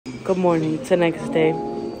Good morning. It's the next day.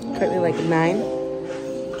 Currently like 9.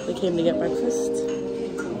 We came to get breakfast.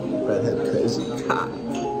 Redhead crazy.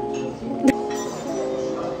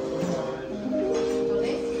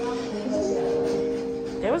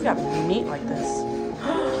 They always got meat like this.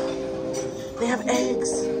 They have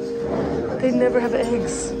eggs. They never have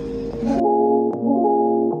eggs.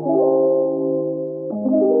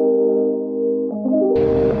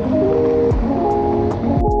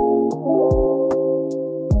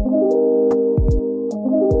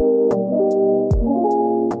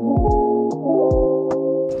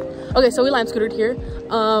 Okay, so we lime scootered here.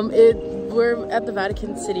 We're at the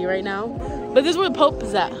Vatican City right now, but this is where the Pope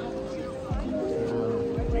is at.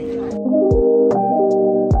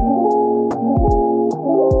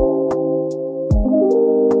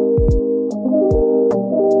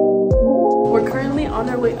 We're currently on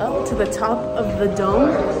our way up to the top of the dome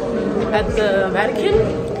at the Vatican.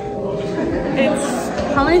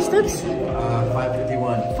 It's how many steps?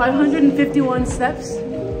 551. 551 steps.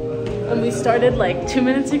 And we started like 2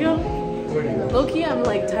 minutes ago. Low-key, I'm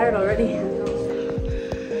like tired already.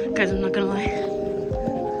 Guys, I'm not gonna lie.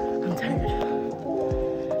 I'm tired.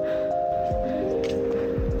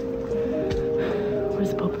 Where's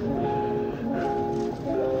the Pope?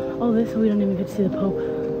 Oh, this, so we don't even get to see the Pope.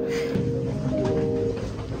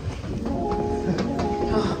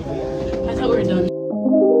 Oh, I thought we were done.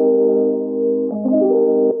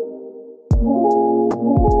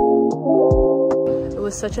 It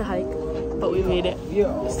was such a hike, but we made it.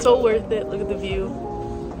 Yeah. So worth it. Look at the view.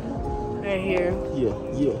 Right here. Yeah.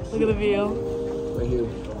 Look at the view. Right here.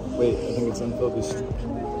 Wait, I think it's unfocused.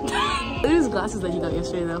 Look at his glasses that he got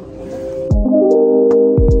yesterday though.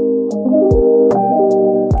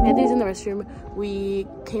 Anthony's in the restroom. We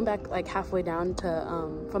came back like halfway down to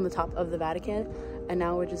from the top of the Vatican, and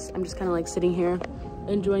now I'm just kind of like sitting here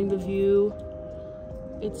enjoying the view.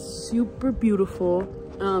 It's super beautiful.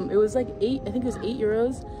 It was like I think it was 8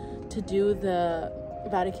 euros to do the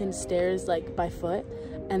Vatican stairs like by foot,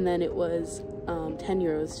 and then it was 10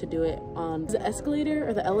 euros to do it on the escalator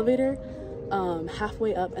or the elevator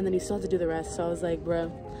halfway up, and then you still have to do the rest. So I was like, bro,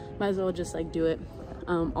 might as well just like do it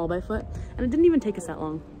all by foot, and it didn't even take us that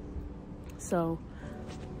long. So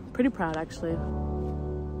pretty proud actually.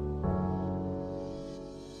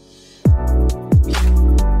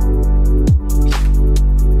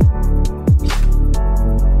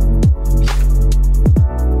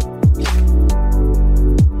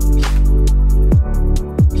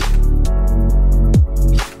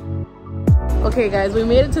 Okay guys, we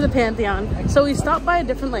made it to the Pantheon. So we stopped by a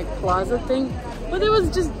different like plaza thing, but there was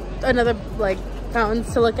just another like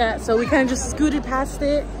fountains to look at. So we kind of just scooted past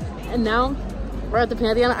it, and now we're at the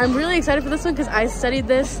Pantheon. I'm really excited for this one because I studied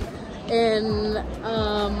this in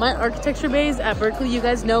my architecture base at Berkeley. You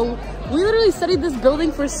guys know we literally studied this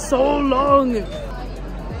building for so long.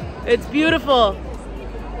 It's beautiful.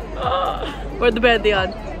 Oh, we're at the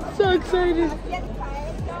Pantheon. So excited.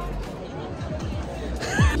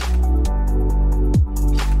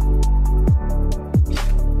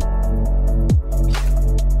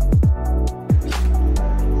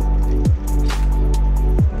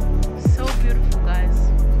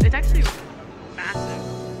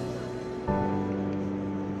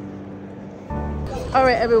 All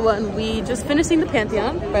right, everyone, we just finished seeing the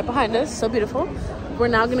Pantheon right behind us. So beautiful. We're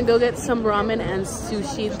now gonna go get some ramen and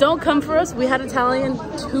sushi. Don't come for us. We had Italian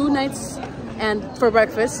 2 nights and for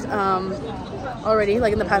breakfast already,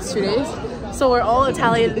 like in the past 2 days. So we're all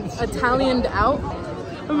Italianed out.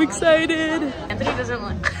 I'm excited. Anthony doesn't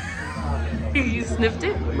like. You sniffed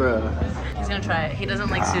it? Bruh. He's gonna try it. He doesn't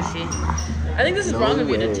like sushi. I think this is wrong of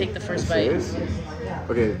you to take the first bite.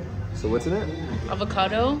 Okay, so what's in it?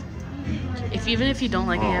 Avocado. Even if you don't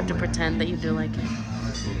like it, you have to pretend that you do like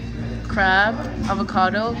it. Crab,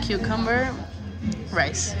 avocado, cucumber,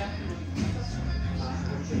 rice.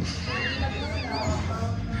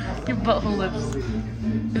 Your butthole lips.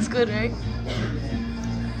 It's good, right?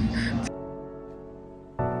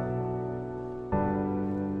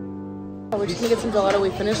 We're just gonna get some gelato. We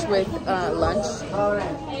finished with lunch.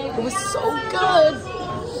 It was so good.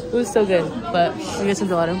 It was so good, but we get some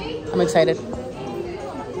gelato. I'm excited.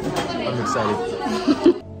 I'm excited.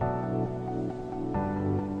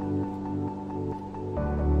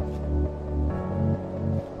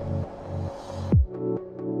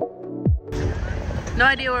 No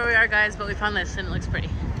idea where we are, guys, but we found this and it looks pretty.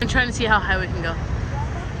 I'm trying to see how high we can go.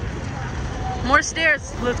 More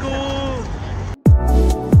stairs. Let's go.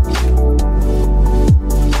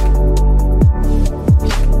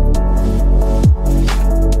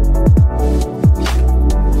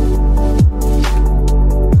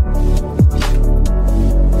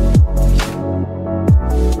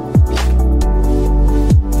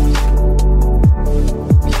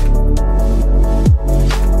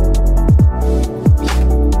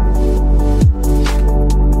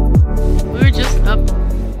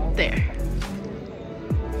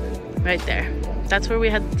 right there. That's where we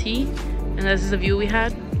had the tea, and this is the view we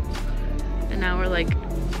had. And now we're like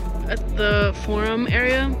at the forum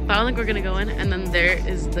area, but I don't think we're gonna go in. And then there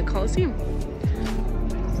is the Coliseum.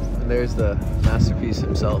 And there's the masterpiece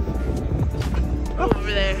himself.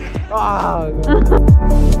 Over there. Oh,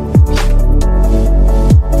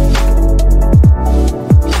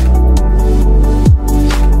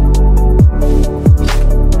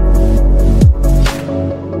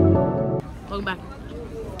 Welcome back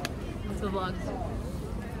to the vlogs.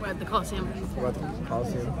 We're at the Coliseum. we're at the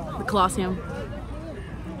Coliseum. The Colosseum.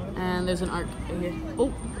 And there's an arc right here.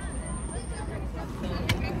 Oh.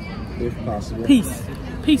 If possible. Peace.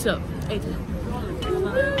 Peace up. Hey.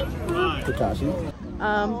 Takashi.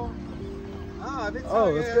 Oh,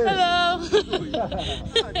 that's good. Hello.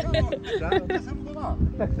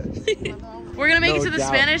 We're gonna make it to the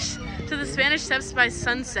Spanish Steps by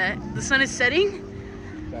sunset. The sun is setting.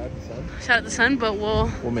 Shout out the sun, but we'll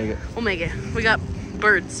make it. We'll make it. We got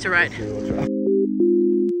birds to ride. We'll try.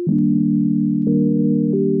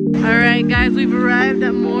 All right, guys, we've arrived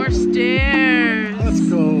at more stairs. Let's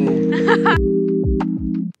go. I'm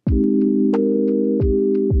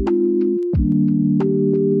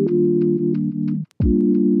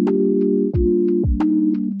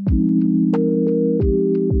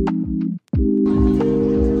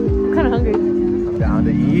kind of hungry. I'm down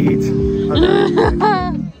to eat.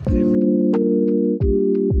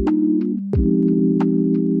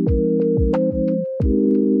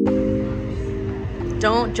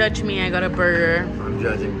 Don't judge me, I got a burger. I'm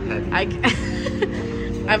judging heavy.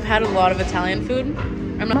 I've had a lot of Italian food.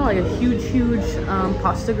 I'm not like a huge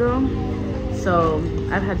pasta girl, so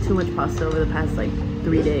I've had too much pasta over the past like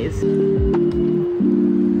 3 days.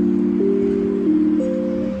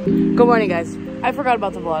 Good morning, guys. I forgot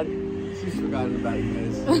about the vlog. She's forgotten about you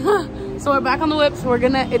guys. So we're back on the whips.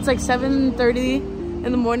 It's like 7:30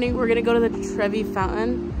 in the morning. We're gonna go to the Trevi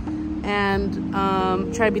Fountain and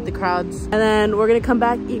try to beat the crowds. And then we're gonna come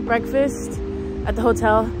back, eat breakfast at the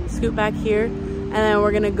hotel, scoot back here, and then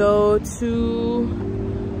we're gonna go to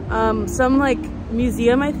some like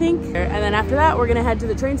museum, I think. And then after that, we're gonna head to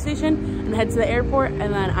the train station and head to the airport,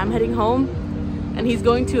 and then I'm heading home, and he's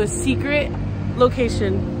going to a secret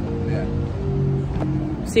location. Yeah.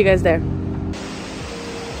 See you guys there.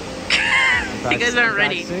 You guys aren't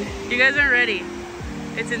ready. You guys aren't ready.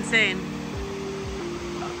 It's insane.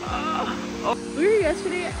 Oh. We were here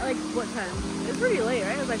yesterday at like what time? It was pretty late,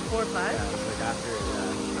 right? It was like 4 or 5. Yeah, it was like after,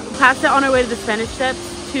 We passed it on our way to the Spanish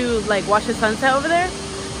Steps to like watch the sunset over there.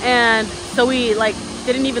 And so we like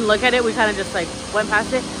didn't even look at it. We kind of just like went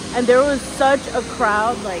past it. And there was such a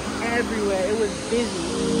crowd like everywhere. It was busy.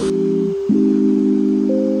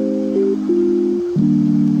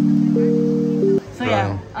 So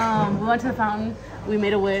yeah, we went to the fountain. We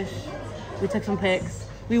made a wish. We took some pics.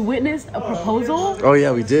 We witnessed a proposal. Oh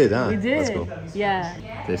yeah, we did, huh? We did. Let's go. Yeah.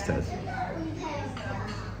 Taste test.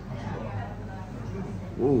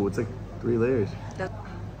 Ooh, it's like 3 layers.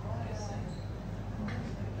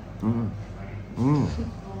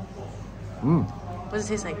 What does it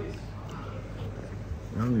taste like?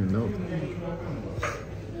 I don't even know.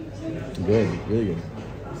 Good, really good.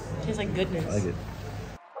 It tastes like goodness. I like it.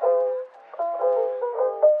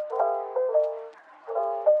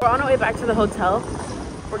 We're on our way back to the hotel.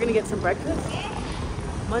 We're gonna get some breakfast,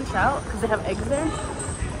 munch out, because they have eggs there,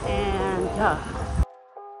 and yeah.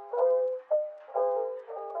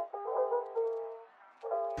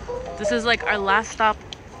 This is like our last stop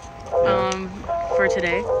for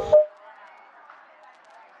today.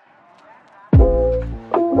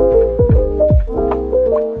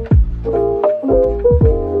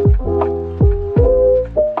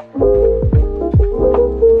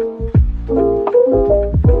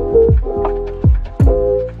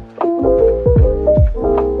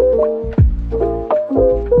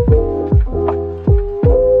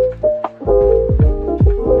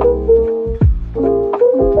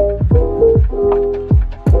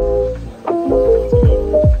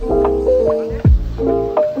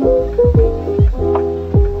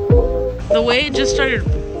 The way it just started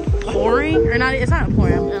pouring, or not, it's not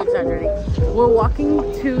pouring, I'm exaggerating. We're walking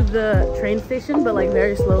to the train station, but like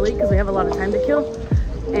very slowly because we have a lot of time to kill.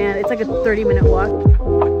 And it's like a 30-minute walk.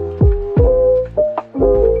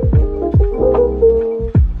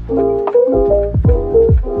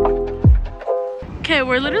 Okay,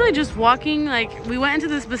 we're literally just walking, like we went into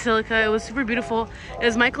this basilica. It was super beautiful. It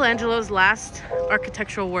was Michelangelo's last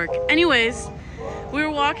architectural work. Anyways, we were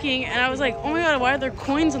walking and I was like, oh my god, why are there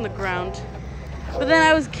coins on the ground? But then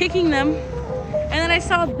I was kicking them and then I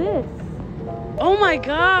saw this. Oh my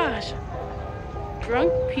gosh.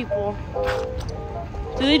 Drunk people.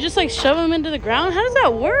 Do they just like shove them into the ground? How does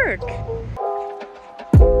that work?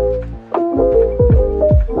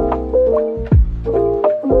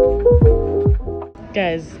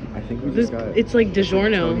 Guys, I think we just got it's like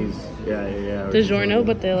DiGiorno. Tony's. Yeah. DiGiorno,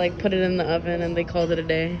 but they like put it in the oven and they called it a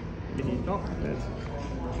day.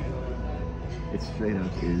 It's straight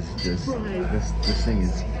up is just this thing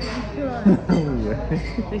is.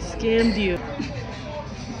 They scammed you.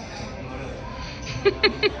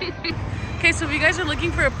 Okay, so if you guys are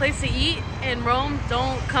looking for a place to eat in Rome,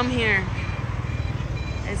 don't come here.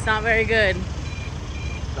 It's not very good.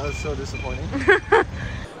 That was so disappointing.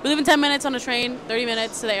 We live in 10 minutes on a train, 30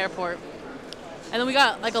 minutes to the airport. And then we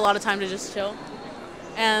got like a lot of time to just chill.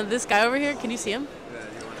 And this guy over here, can you see him?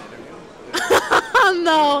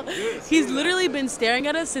 No, he's literally been staring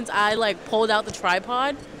at us since I like pulled out the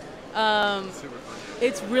tripod.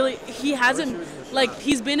 It's really, he hasn't, like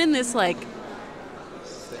he's been in this like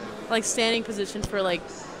standing position for like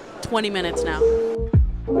 20 minutes now.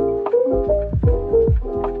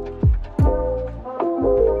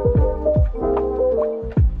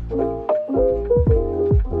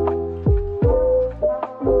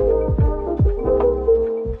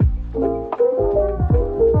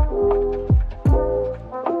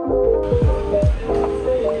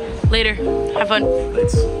 Later. Have fun.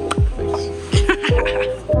 Let's